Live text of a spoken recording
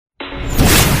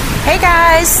Hey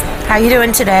guys, how you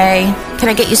doing today? Can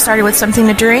I get you started with something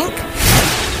to drink?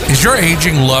 Is your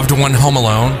aging loved one home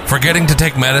alone, forgetting to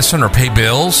take medicine or pay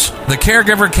bills? The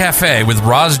Caregiver Cafe with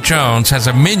Roz Jones has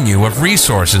a menu of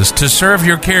resources to serve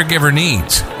your caregiver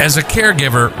needs. As a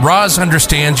caregiver, Roz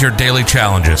understands your daily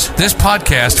challenges. This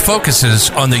podcast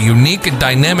focuses on the unique and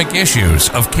dynamic issues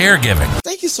of caregiving.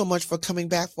 Thank you so much for coming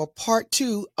back for part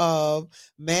 2 of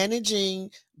managing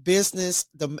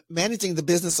the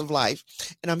business of life.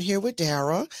 And I'm here with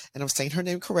Dara, and I'm saying her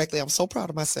name correctly. I'm so proud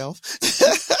of myself.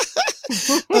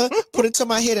 Put it to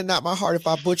my head and not my heart if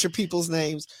I butcher people's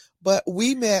names. But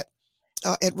we met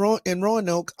in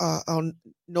Roanoke on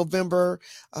November.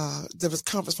 There was a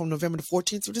conference from November the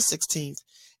 14th through the 16th,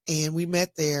 and we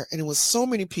met there, and it was so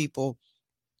many people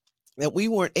that we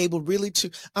weren't able really to,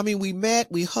 we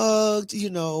met, we hugged,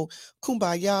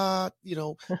 kumbaya,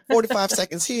 45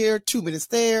 seconds here, 2 minutes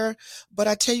there. But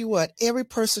I tell you what, every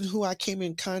person who I came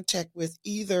in contact with,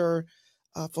 either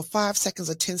for 5 seconds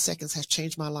or 10 seconds, has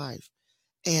changed my life.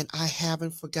 And I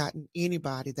haven't forgotten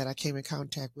anybody that I came in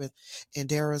contact with. And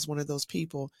Dara is one of those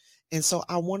people. And so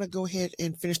I want to go ahead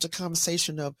and finish the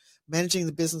conversation of managing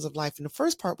the business of life. In the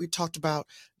first part, we talked about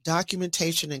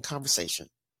documentation and conversation.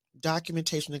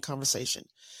 Documentation and conversation.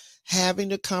 Having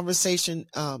the conversation,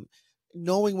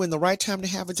 knowing when the right time to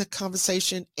have a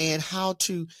conversation, and how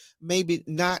to maybe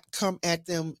not come at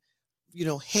them,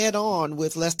 head on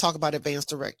with, let's talk about advanced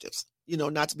directives.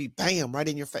 Not to be bam right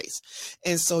in your face.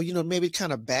 And so, maybe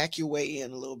kind of back your way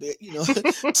in a little bit,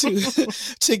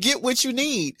 to get what you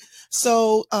need.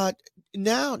 So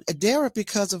now Dara,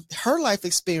 because of her life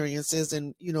experiences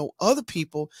and, other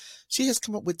people, she has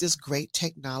come up with this great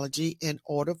technology in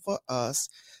order for us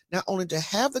not only to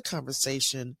have the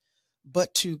conversation,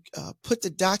 but to put the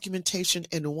documentation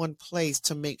in one place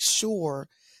to make sure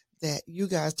that you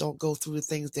guys don't go through the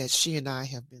things that she and I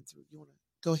have been through. You want to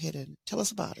go ahead and tell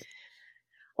us about it?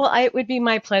 Well, it would be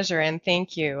my pleasure, and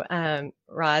thank you,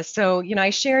 Roz. So, I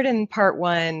shared in part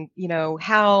 1,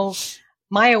 how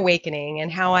my awakening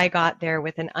and how I got there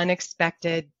with an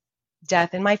unexpected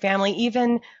death in my family,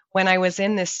 even when I was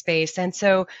in this space. And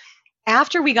so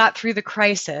after we got through the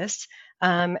crisis,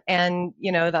 and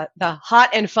the hot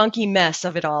and funky mess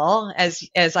of it all, as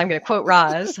I'm going to quote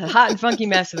Roz, the hot and funky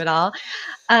mess of it all.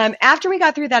 After we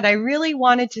got through that, I really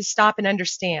wanted to stop and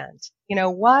understand,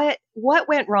 what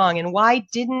went wrong, and why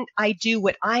didn't I do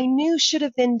what I knew should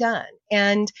have been done?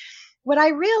 And what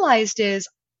I realized is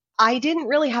I didn't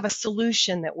really have a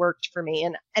solution that worked for me.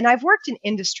 And I've worked in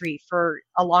industry for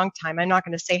a long time. I'm not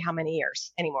going to say how many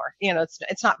years anymore.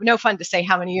 It's no fun to say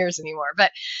how many years anymore,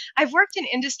 but I've worked in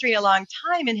industry a long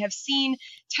time and have seen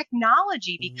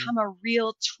technology become a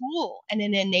real tool and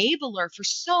an enabler for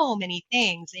so many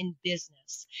things in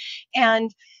business.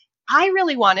 And I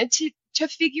really wanted to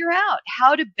figure out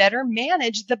how to better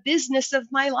manage the business of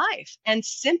my life and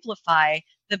simplify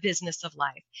the business of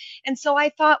life. And so I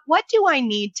thought, what do I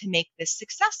need to make this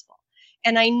successful?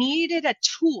 And I needed a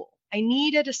tool. I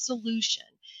needed a solution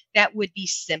that would be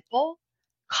simple,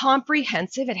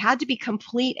 comprehensive. It had to be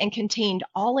complete and contained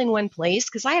all in one place,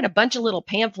 because I had a bunch of little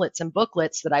pamphlets and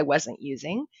booklets that I wasn't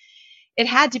using. It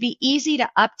had to be easy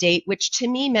to update, which to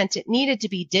me meant it needed to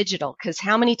be digital, because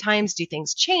how many times do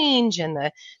things change, and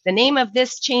the name of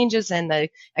this changes and the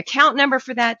account number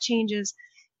for that changes.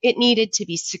 It needed to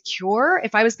be secure.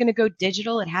 If I was going to go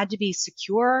digital, it had to be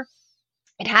secure.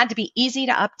 It had to be easy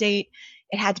to update.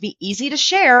 It had to be easy to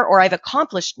share, or I've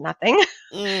accomplished nothing.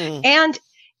 And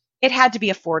it had to be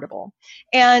affordable.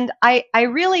 And I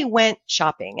really went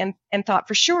shopping and thought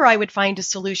for sure I would find a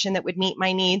solution that would meet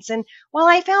my needs. And while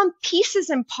I found pieces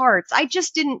and parts, I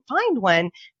just didn't find one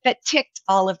that ticked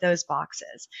all of those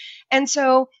boxes. And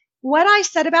so what I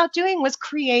set about doing was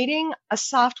creating a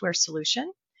software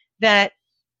solution that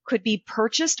could be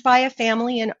purchased by a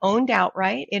family and owned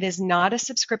outright. It is not a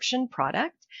subscription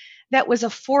product. That was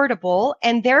affordable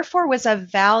and therefore was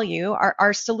of value.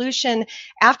 Our solution,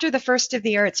 after the first of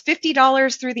the year, it's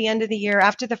 $50 through the end of the year.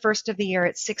 After the first of the year,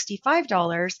 it's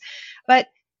 $65. But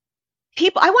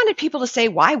I wanted people to say,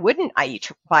 why wouldn't I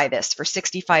buy this for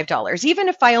 $65? Even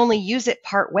if I only use it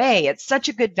part way, it's such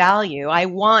a good value. I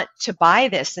want to buy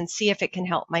this and see if it can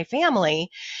help my family.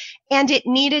 And it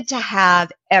needed to have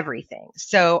everything.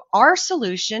 So our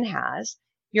solution has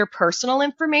your personal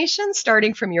information,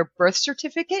 starting from your birth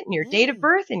certificate and your date of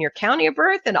birth and your county of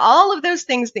birth and all of those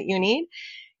things that you need.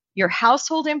 Your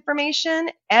household information,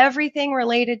 everything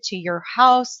related to your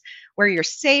house, where your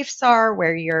safes are,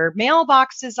 where your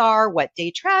mailboxes are, what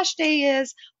day trash day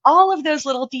is, all of those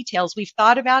little details. We've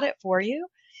thought about it for you.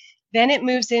 Then it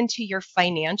moves into your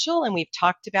financial, and we've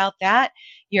talked about that,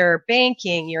 your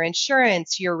banking, your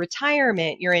insurance, your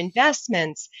retirement, your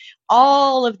investments,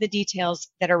 all of the details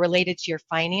that are related to your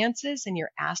finances and your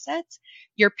assets,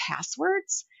 your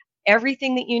passwords,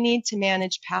 everything that you need to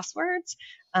manage passwords,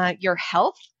 your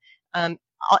health,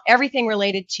 everything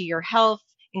related to your health,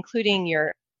 including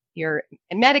your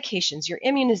medications, your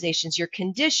immunizations, your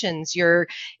conditions, your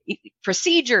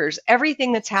procedures,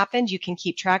 everything that's happened, you can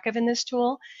keep track of in this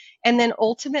tool. And then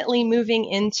ultimately moving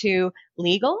into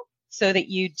legal, so that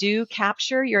you do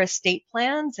capture your estate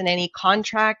plans and any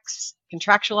contracts,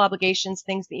 contractual obligations,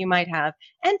 things that you might have.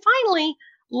 And finally,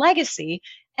 legacy.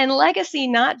 And legacy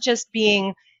not just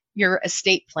being your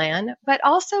estate plan, but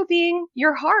also being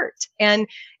your heart and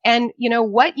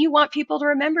what you want people to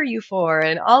remember you for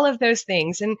and all of those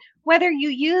things. And whether you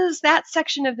use that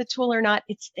section of the tool or not,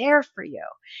 it's there for you.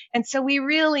 And so we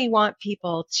really want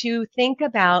people to think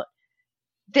about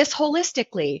this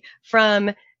holistically,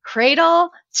 from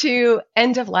cradle to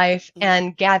end of life,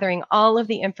 and gathering all of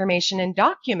the information and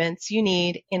documents you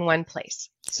need in one place.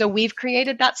 So we've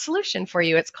created that solution for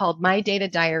you. It's called My Data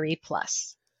Diary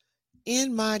Plus.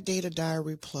 In My Data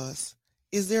Diary Plus,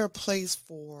 is there a place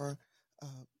for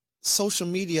social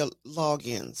media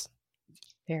logins?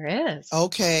 There is.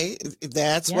 Okay,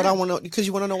 that's what I want to know, because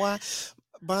you want to know why?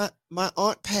 My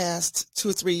aunt passed 2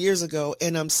 or 3 years ago,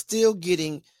 and I'm still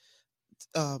getting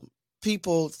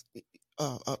people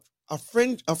a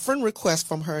friend request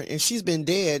from her, and she's been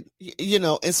dead,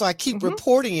 and so I keep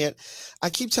reporting it. I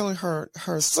keep telling her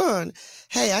son,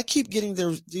 hey, I keep getting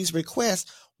these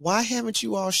requests. Why haven't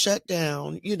you all shut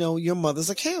down, your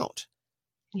mother's account?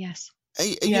 Yes.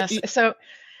 Yes. So,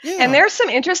 and there's some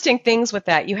interesting things with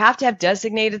that. You have to have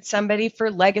designated somebody for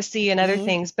legacy and other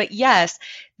things. But yes,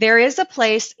 there is a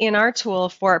place in our tool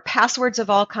for passwords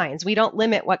of all kinds. We don't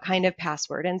limit what kind of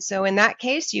password. And so in that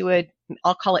case,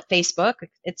 I'll call it Facebook.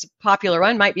 It's a popular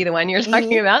one, might be the one you're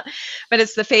talking about, but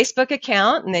it's the Facebook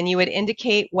account. And then you would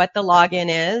indicate what the login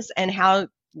is and how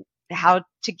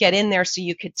to get in there so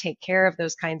you could take care of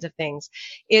those kinds of things.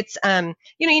 It's, you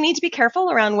need to be careful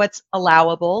around what's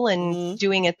allowable and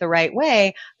doing it the right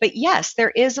way. But yes,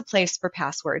 there is a place for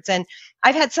passwords. And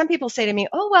I've had some people say to me,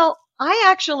 oh, well, I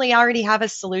actually already have a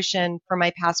solution for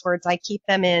my passwords. I keep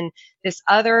them in this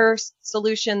other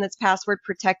solution that's password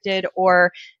protected,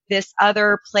 or this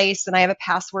other place, and I have a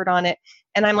password on it.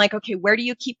 And I'm like, okay, where do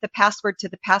you keep the password to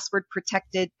the password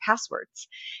protected passwords?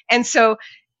 And so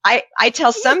I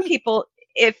tell some people,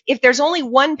 if there's only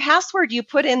one password you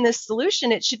put in this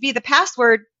solution, it should be the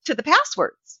password to the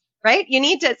passwords, right?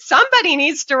 Somebody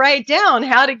needs to write down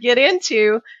how to get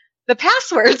into the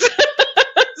passwords.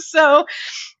 So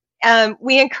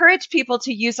we encourage people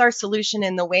to use our solution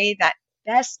in the way that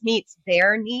best meets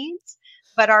their needs.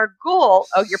 But our goal,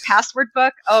 your password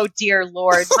book, oh dear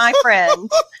Lord, my friend.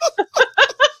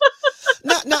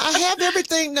 Now I have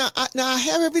everything. Now I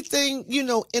have everything,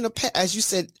 as you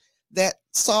said, that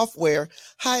software.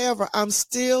 However, I'm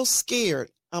still scared.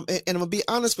 And I'm gonna be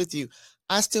honest with you.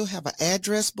 I still have an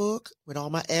address book with all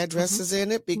my addresses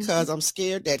in it, because I'm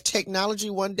scared that technology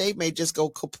one day may just go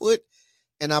kaput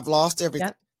and I've lost everything.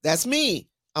 Yep. That's me.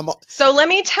 So let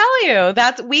me tell you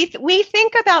that we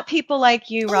think about people like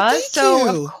you, Roz.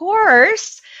 So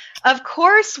of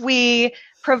course we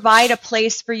provide a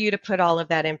place for you to put all of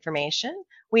that information.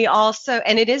 We also,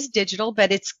 and it is digital,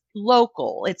 but it's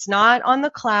local. It's not on the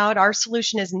cloud. Our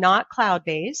solution is not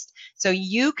cloud-based, so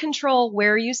you control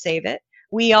where you save it.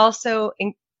 We also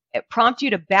prompt you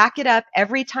to back it up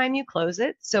every time you close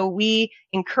it. So we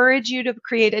encourage you to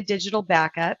create a digital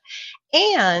backup,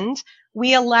 and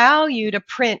we allow you to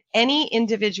print any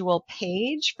individual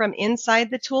page from inside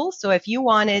the tool. So if you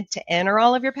wanted to enter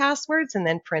all of your passwords and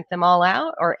then print them all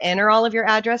out, or enter all of your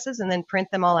addresses and then print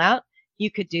them all out,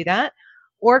 you could do that.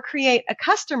 Or create a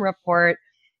custom report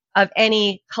of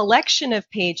any collection of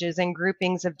pages and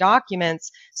groupings of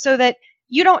documents, so that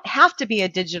you don't have to be a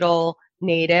digital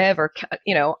native. Or,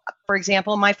 for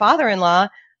example, my father-in-law,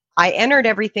 I entered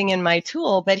everything in my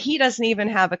tool, but he doesn't even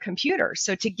have a computer.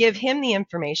 So to give him the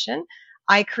information,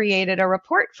 I created a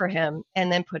report for him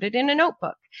and then put it in a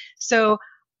notebook. So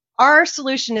our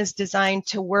solution is designed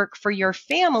to work for your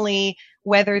family,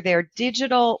 whether they're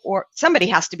digital, or somebody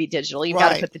has to be digital. You've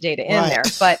got to put the data in there.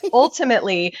 But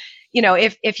ultimately,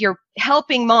 if you're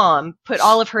helping mom put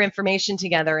all of her information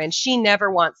together and she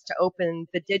never wants to open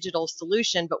the digital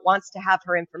solution but wants to have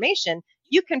her information,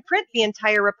 you can print the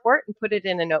entire report and put it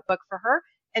in a notebook for her,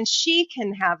 and she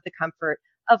can have the comfort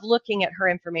of looking at her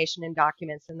information and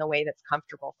documents in the way that's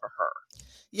comfortable for her.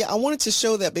 Yeah, I wanted to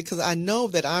show that because I know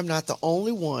that I'm not the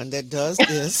only one that does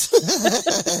this.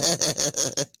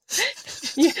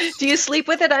 Do you sleep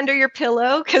with it under your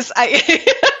pillow? Because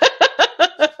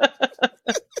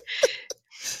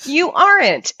you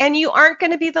aren't, and you aren't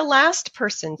going to be the last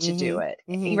person to do it,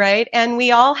 right? And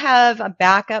we all have a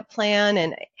backup plan,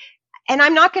 and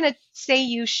I'm not going to say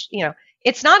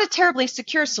it's not a terribly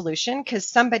secure solution because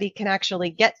somebody can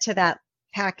actually get to that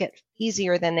packet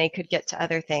easier than they could get to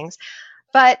other things.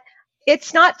 But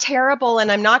it's not terrible,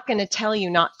 and I'm not going to tell you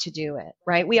not to do it,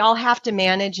 right? We all have to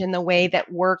manage in the way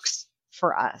that works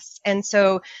for us. And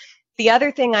so the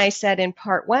other thing I said in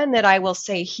part one that I will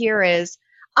say here is,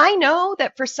 I know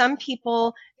that for some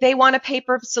people, they want a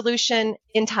paper solution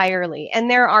entirely. And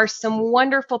there are some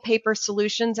wonderful paper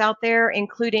solutions out there,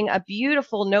 including a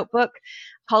beautiful notebook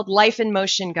called Life in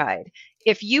Motion Guide.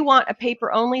 If you want a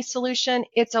paper-only solution,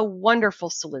 it's a wonderful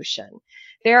solution.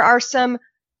 There are some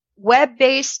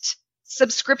web-based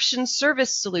subscription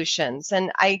service solutions,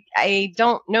 and I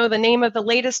don't know the name of the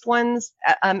latest ones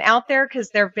out there because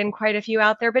there have been quite a few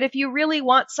out there, but if you really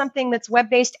want something that's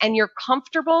web-based and you're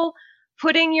comfortable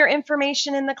putting your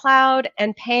information in the cloud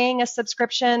and paying a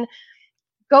subscription,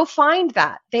 go find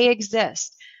that. They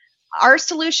exist. Our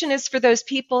solution is for those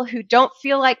people who don't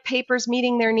feel like paper's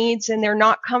meeting their needs and they're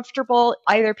not comfortable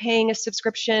either paying a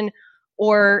subscription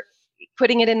or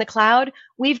putting it in the cloud.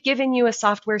 We've given you a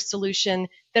software solution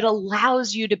that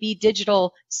allows you to be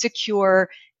digital, secure,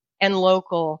 and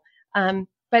local.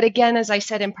 But again, as I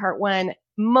said in part one,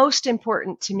 most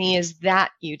important to me is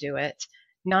that you do it,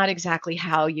 not exactly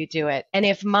how you do it. And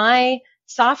if my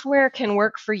software can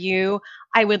work for you,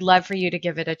 I would love for you to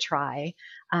give it a try.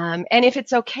 And if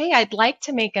it's okay, I'd like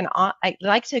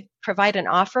to provide an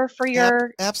offer for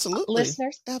your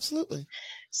listeners. Absolutely.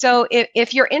 So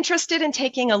if you're interested in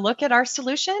taking a look at our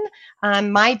solution,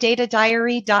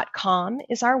 mydatadiary.com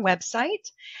is our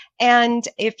website. And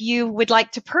if you would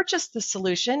like to purchase the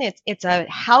solution, it's a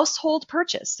household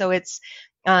purchase. So it's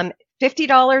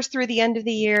 $50 through the end of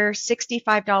the year,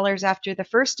 $65 after the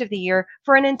first of the year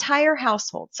for an entire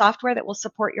household, software that will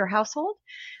support your household.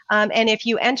 And if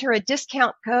you enter a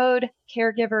discount code,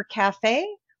 Caregiver Cafe,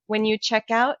 when you check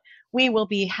out, we will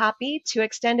be happy to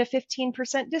extend a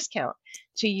 15% discount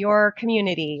to your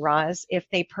community, Roz, if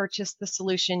they purchase the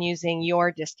solution using your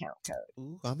discount code.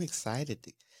 Ooh, I'm excited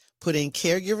to put in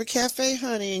Caregiver Cafe,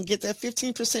 honey, and get that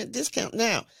 15% discount.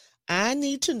 Now, I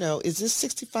need to know, is this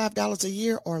 $65 a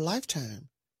year or lifetime?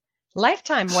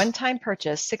 Lifetime, one-time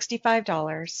purchase,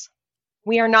 $65.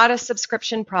 We are not a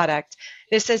subscription product.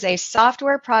 This is a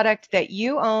software product that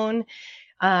you own,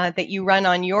 that you run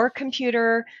on your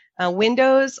computer,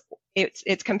 Windows.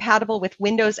 It's compatible with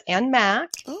Windows and Mac.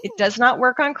 Oh. It does not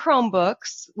work on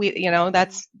Chromebooks.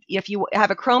 That's if you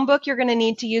have a Chromebook, you're going to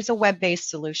need to use a web-based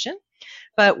solution.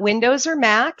 But Windows or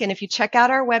Mac, and if you check out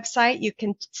our website, you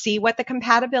can see what the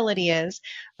compatibility is.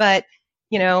 But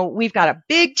we've got a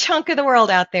big chunk of the world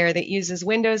out there that uses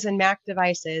Windows and Mac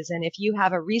devices. And if you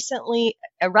have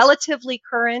a relatively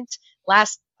current,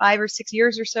 last 5 or 6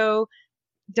 years or so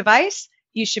device,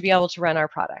 you should be able to run our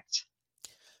product.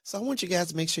 So I want you guys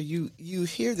to make sure you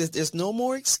hear this. There's no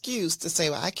more excuse to say,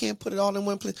 well, I can't put it all in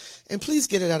one place. And please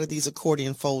get it out of these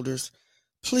accordion folders.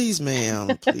 Please,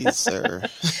 ma'am. Please, sir.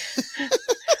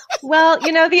 Well,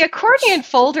 the accordion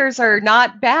folders are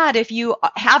not bad if you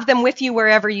have them with you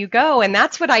wherever you go. And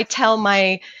that's what I tell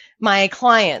my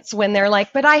clients when they're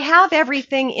like, but I have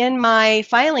everything in my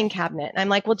filing cabinet. And I'm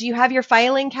like, well, do you have your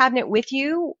filing cabinet with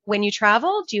you when you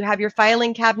travel? Do you have your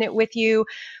filing cabinet with you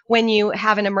when you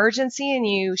have an emergency and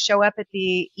you show up at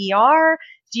the ER?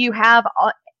 Do you have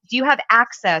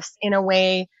access in a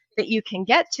way that you can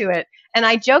get to it? And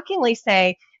I jokingly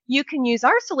say, you can use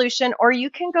our solution, or you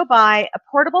can go buy a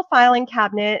portable filing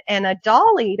cabinet and a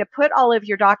dolly to put all of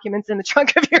your documents in the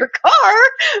trunk of your car.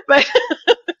 But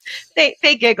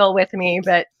they giggle with me,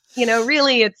 but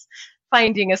really it's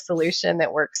finding a solution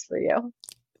that works for you.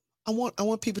 I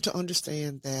want people to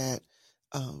understand that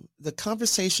the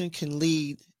conversation can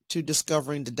lead to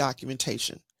discovering the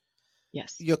documentation.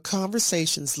 Yes. Your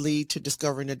conversations lead to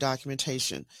discovering the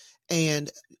documentation, and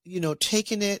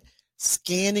taking it,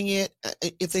 scanning it.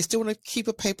 If they still want to keep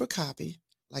a paper copy,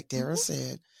 like Dara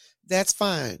said, that's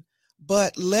fine.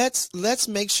 But let's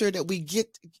make sure that we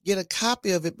get a copy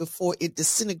of it before it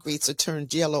disintegrates or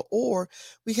turns yellow, or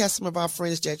we have some of our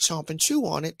friends that chomp and chew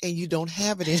on it and you don't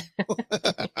have it anymore.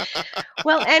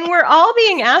 Well, and we're all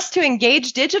being asked to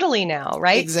engage digitally now,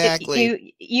 right?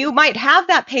 Exactly. You might have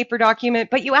that paper document,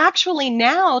 but you actually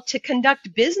now, to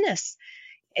conduct business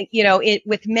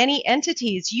with many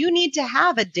entities, you need to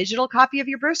have a digital copy of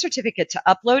your birth certificate to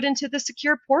upload into the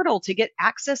secure portal to get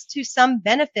access to some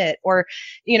benefit. Or,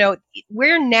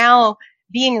 we're now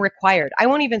being required. I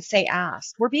won't even say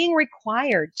asked. We're being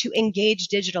required to engage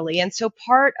digitally. And so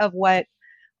part of what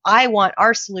I want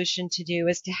our solution to do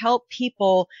is to help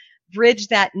people bridge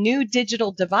that new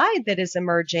digital divide that is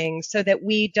emerging so that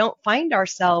we don't find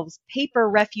ourselves paper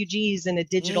refugees in a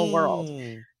digital world.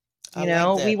 I like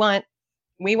that.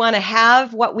 We want to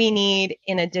have what we need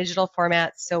in a digital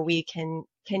format so we can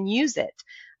use it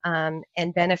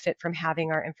and benefit from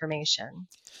having our information.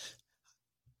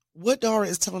 What Dara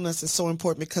is telling us is so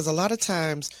important, because a lot of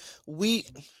times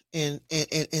and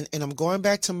I'm going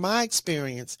back to my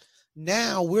experience.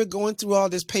 Now we're going through all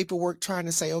this paperwork trying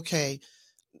to say, okay,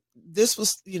 this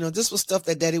was stuff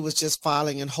that Daddy was just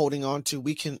filing and holding on to.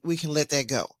 We can let that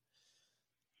go.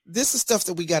 This is stuff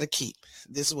that we got to keep.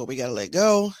 This is what we got to let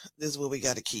go. This is what we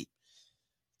got to keep.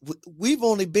 We've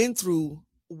only been through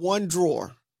one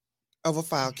drawer of a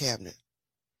file cabinet.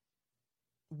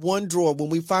 One drawer. When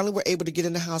we finally were able to get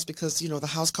in the house, because, the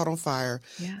house caught on fire,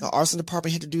 the arson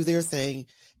department had to do their thing,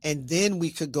 and then we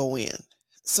could go in.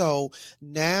 So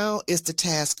now it's the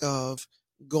task of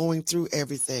going through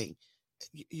everything.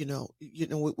 We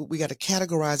got to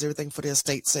categorize everything for the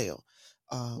estate sale.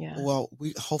 Well,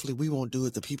 hopefully we won't do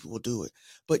it. The people will do it.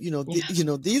 But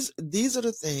these are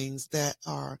the things that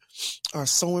are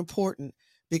so important,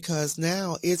 because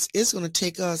now it's going to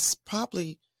take us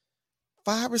probably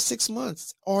 5 or 6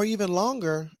 months or even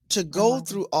longer to go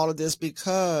through all of this,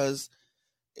 because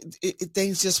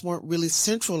things just weren't really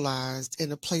centralized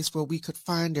in a place where we could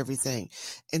find everything.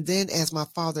 And then as my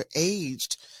father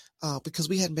aged, because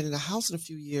we hadn't been in the house in a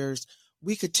few years,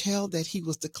 we could tell that he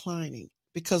was declining,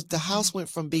 because the house went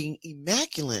from being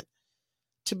immaculate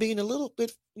to being a little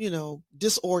bit,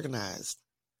 disorganized.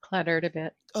 Cluttered a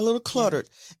bit. A little cluttered.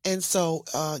 Yeah. And so,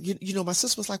 my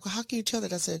sister was like, well, how can you tell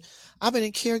that? I said, I've been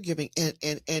in caregiving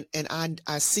and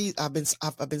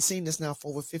I've been seeing this now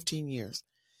for over 15 years.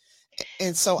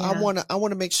 And so I want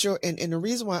to make sure. And the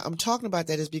reason why I'm talking about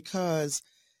that is because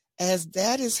as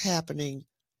that is happening,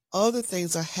 other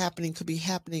things are happening, could be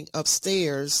happening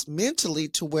upstairs mentally,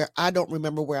 to where I don't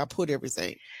remember where I put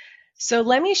everything. So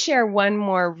let me share one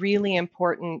more really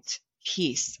important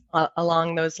piece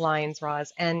along those lines,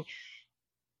 Roz. And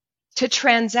to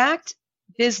transact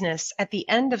business at the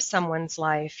end of someone's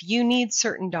life, you need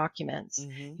certain documents.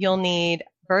 Mm-hmm. You'll need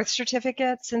birth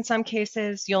certificates in some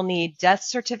cases. You'll need death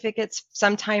certificates.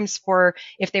 Sometimes for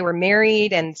if they were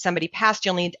married and somebody passed,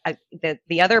 you'll need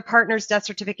the other partner's death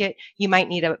certificate. You might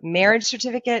need a marriage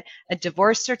certificate, a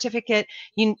divorce certificate.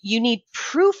 You need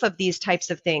proof of these types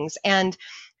of things. And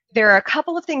there are a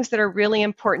couple of things that are really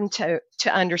important to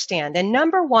understand. And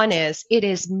number one is, it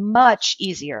is much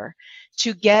easier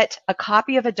to get a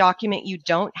copy of a document you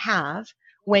don't have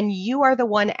when you are the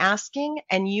one asking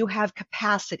and you have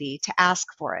capacity to ask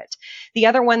for it. The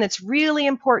other one that's really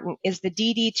important is the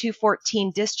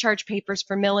DD-214 discharge papers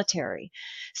for military.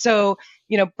 So,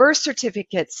 birth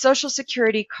certificates, social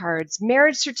security cards,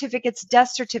 marriage certificates, death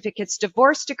certificates,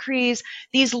 divorce decrees,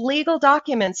 these legal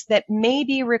documents that may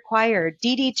be required,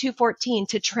 DD-214,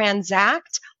 to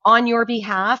transact on your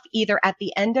behalf, either at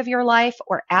the end of your life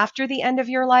or after the end of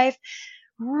your life.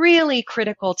 Really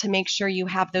critical to make sure you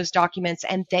have those documents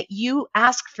and that you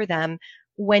ask for them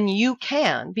when you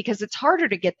can, because it's harder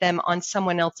to get them on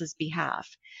someone else's behalf.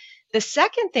 The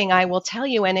second thing I will tell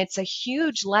you, and it's a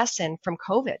huge lesson from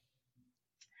COVID,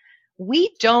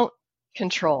 we don't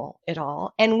control it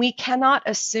all, and we cannot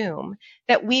assume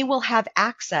that we will have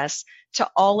access to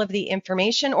all of the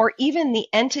information or even the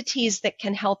entities that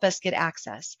can help us get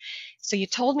access. So you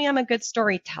told me I'm a good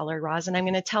storyteller, Roz, and I'm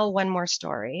going to tell one more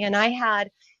story. And I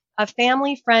had a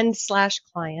family friend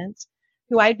 / client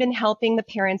who I'd been helping the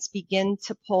parents begin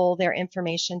to pull their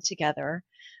information together.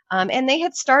 And they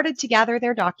had started to gather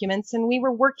their documents, and we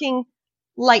were working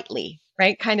lightly,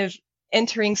 right? Kind of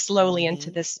entering slowly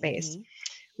into this space. Mm-hmm.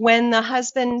 When the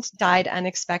husband died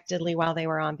unexpectedly while they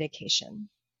were on vacation.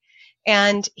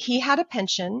 And he had a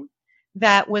pension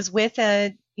that was with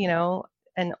an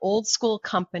old school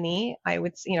company,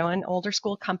 an older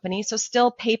school company, so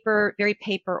still very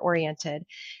paper oriented.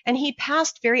 And he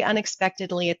passed very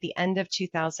unexpectedly at the end of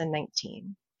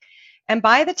 2019. And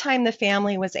by the time the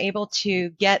family was able to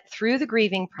get through the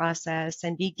grieving process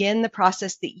and begin the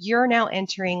process that you're now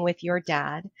entering with your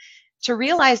dad, to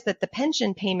realize that the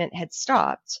pension payment had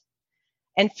stopped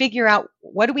and figure out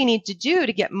what do we need to do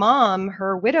to get mom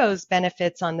her widow's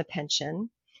benefits on the pension,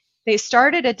 they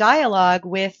started a dialogue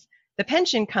with the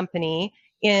pension company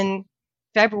in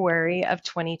February of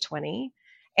 2020.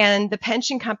 And the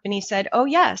pension company said, oh,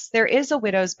 yes, there is a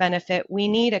widow's benefit. We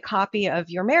need a copy of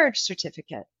your marriage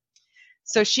certificate.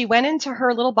 So she went into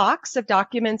her little box of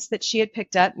documents that she had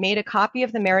picked up, made a copy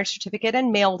of the marriage certificate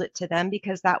and mailed it to them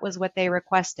because that was what they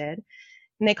requested.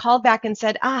 And they called back and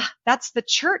said, that's the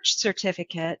church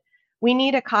certificate. We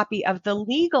need a copy of the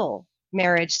legal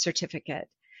marriage certificate.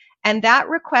 And that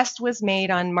request was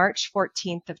made on March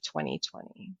 14th of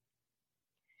 2020.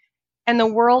 And the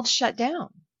world shut down.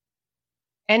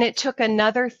 And it took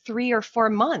another 3 or 4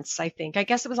 months, I think. I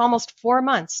guess it was almost 4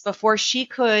 months before she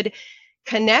could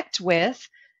connect with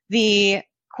the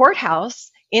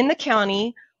courthouse in the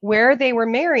county where they were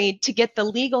married to get the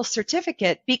legal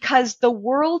certificate because the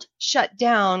world shut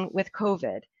down with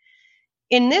COVID.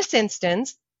 In this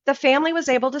instance, the family was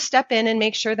able to step in and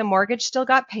make sure the mortgage still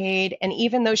got paid. And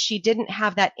even though she didn't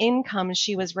have that income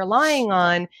she was relying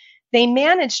on, they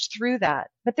managed through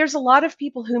that. But there's a lot of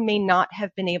people who may not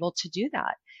have been able to do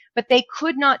that. But they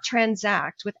could not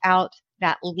transact without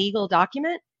that legal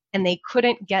document, and they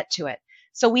couldn't get to it.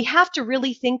 So we have to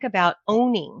really think about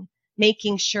owning,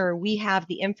 making sure we have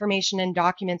the information and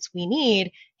documents we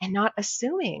need and not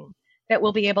assuming that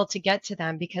we'll be able to get to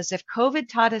them. Because if COVID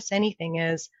taught us anything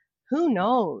is, who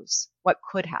knows what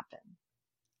could happen?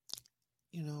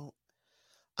 You know,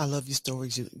 I love your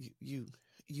stories. You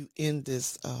end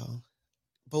this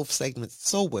both segments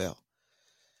so well.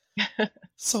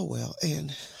 So well.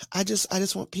 And I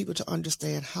just want people to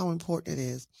understand how important it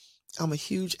is. I'm a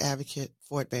huge advocate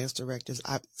for advanced directives.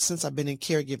 Since I've been in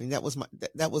caregiving,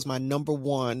 that was my number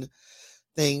one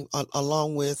thing,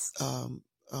 along with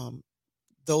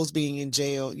those being in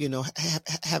jail, you know,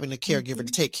 having a caregiver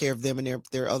to take care of them and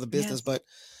their other business. Yes. But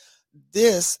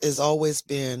this has always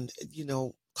been, you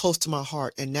know, close to my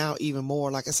heart. And now even more,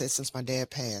 like I said, since my dad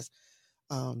passed,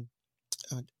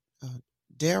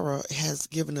 Dara has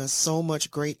given us so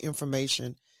much great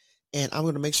information. And I'm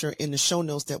going to make sure in the show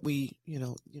notes that we, you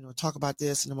know, talk about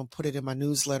this, and I'm going to put it in my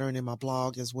newsletter and in my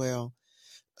blog as well,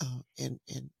 and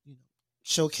you know,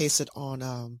 showcase it on.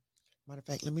 Matter of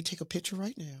fact, let me take a picture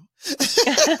right now.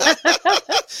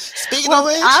 Speaking of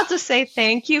which, I'll just say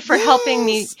thank you for helping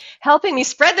me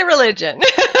spread the religion.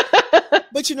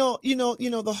 But you know,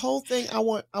 the whole thing I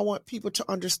want people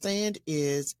to understand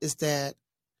is that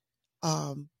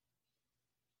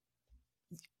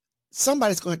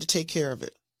somebody's going to take care of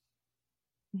it.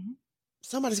 Mm-hmm.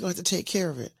 Somebody's going to have to take care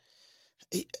of it.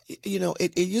 You know,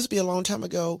 it used to be a long time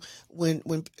ago when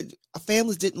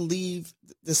families didn't leave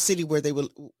the city where they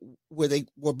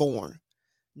were born.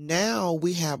 Now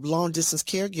we have long distance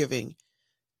caregiving.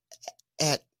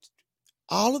 At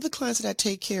all of the clients that I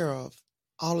take care of,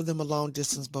 all of them are long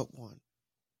distance but one.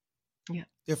 Yeah,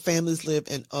 their families live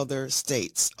in other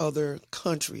states, other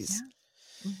countries. Yeah.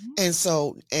 Mm-hmm. And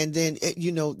so, and then,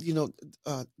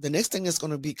 the next thing that's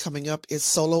going to be coming up is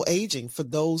solo aging for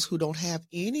those who don't have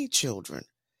any children.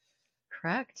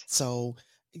 Correct. So,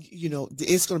 you know,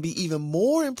 it's going to be even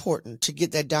more important to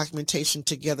get that documentation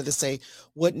together to say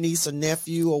what niece or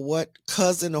nephew or what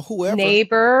cousin or whoever.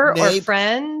 Neighbor or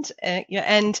friend.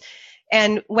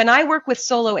 And when I work with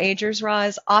solo agers,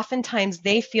 Roz, oftentimes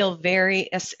they feel a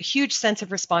huge sense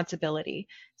of responsibility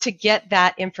to get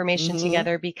that information mm-hmm.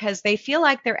 together because they feel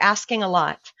like they're asking a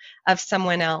lot of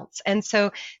someone else. And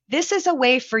so this is a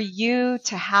way for you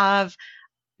to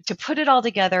put it all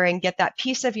together and get that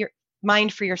peace of your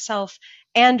mind for yourself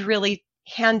and really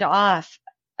hand off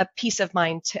a peace of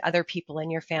mind to other people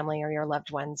in your family or your loved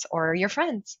ones or your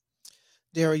friends.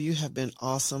 Dara, you have been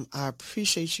awesome. I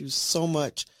appreciate you so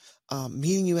much.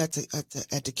 Meeting you at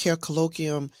the Care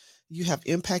Colloquium, you have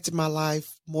impacted my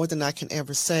life more than I can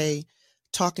ever say.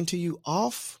 Talking to you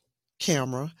off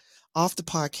camera, off the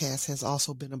podcast has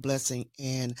also been a blessing,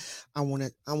 and I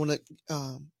want to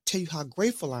tell you how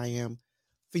grateful I am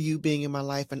for you being in my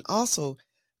life and also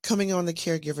coming on the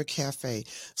Caregiver Cafe.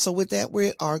 So with that,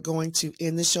 we are going to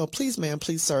end the show. Please, ma'am,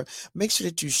 please, sir, make sure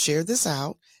that you share this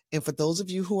out. And for those of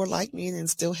you who are like me and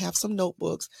still have some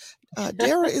notebooks,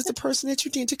 Dara is the person that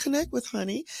you need to connect with,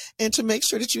 honey, and to make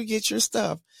sure that you get your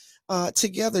stuff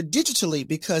together digitally,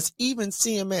 because even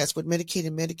CMS with Medicaid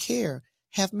and Medicare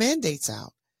have mandates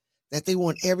out that they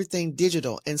want everything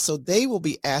digital. And so they will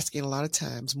be asking a lot of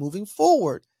times moving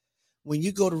forward, when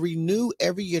you go to renew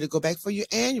every year to go back for your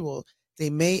annual, they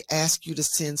may ask you to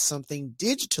send something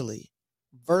digitally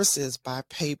versus by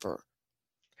paper.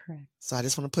 Correct. So I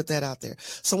just want to put that out there.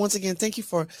 So once again, thank you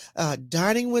for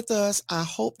dining with us. I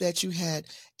hope that you had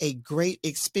a great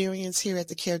experience here at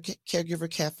the Caregiver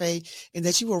Cafe and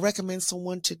that you will recommend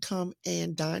someone to come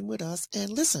and dine with us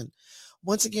and listen.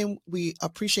 Once again, we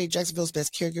appreciate Jacksonville's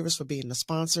Best Caregivers for being the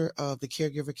sponsor of the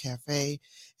Caregiver Cafe.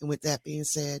 And with that being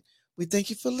said, We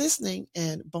thank you for listening,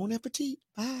 and bon appetit.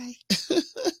 Bye.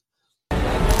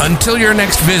 Until your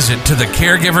next visit to the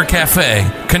Caregiver Cafe,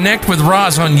 connect with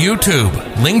Roz on YouTube,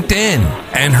 LinkedIn,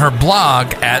 and her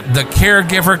blog at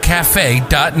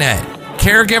thecaregivercafe.net.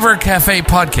 Caregiver Cafe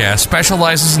Podcast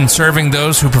specializes in serving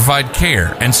those who provide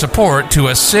care and support to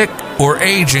a sick or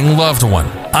aging loved one.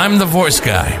 I'm the voice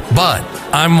guy, but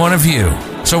I'm one of you.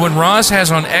 So when Roz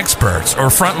has on experts or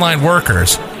frontline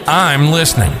workers, I'm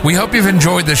listening. We hope you've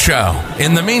enjoyed the show.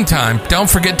 In the meantime, don't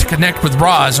forget to connect with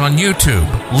Roz on YouTube,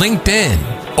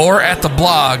 LinkedIn, or at the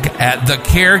blog at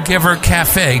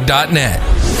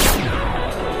thecaregivercafe.net.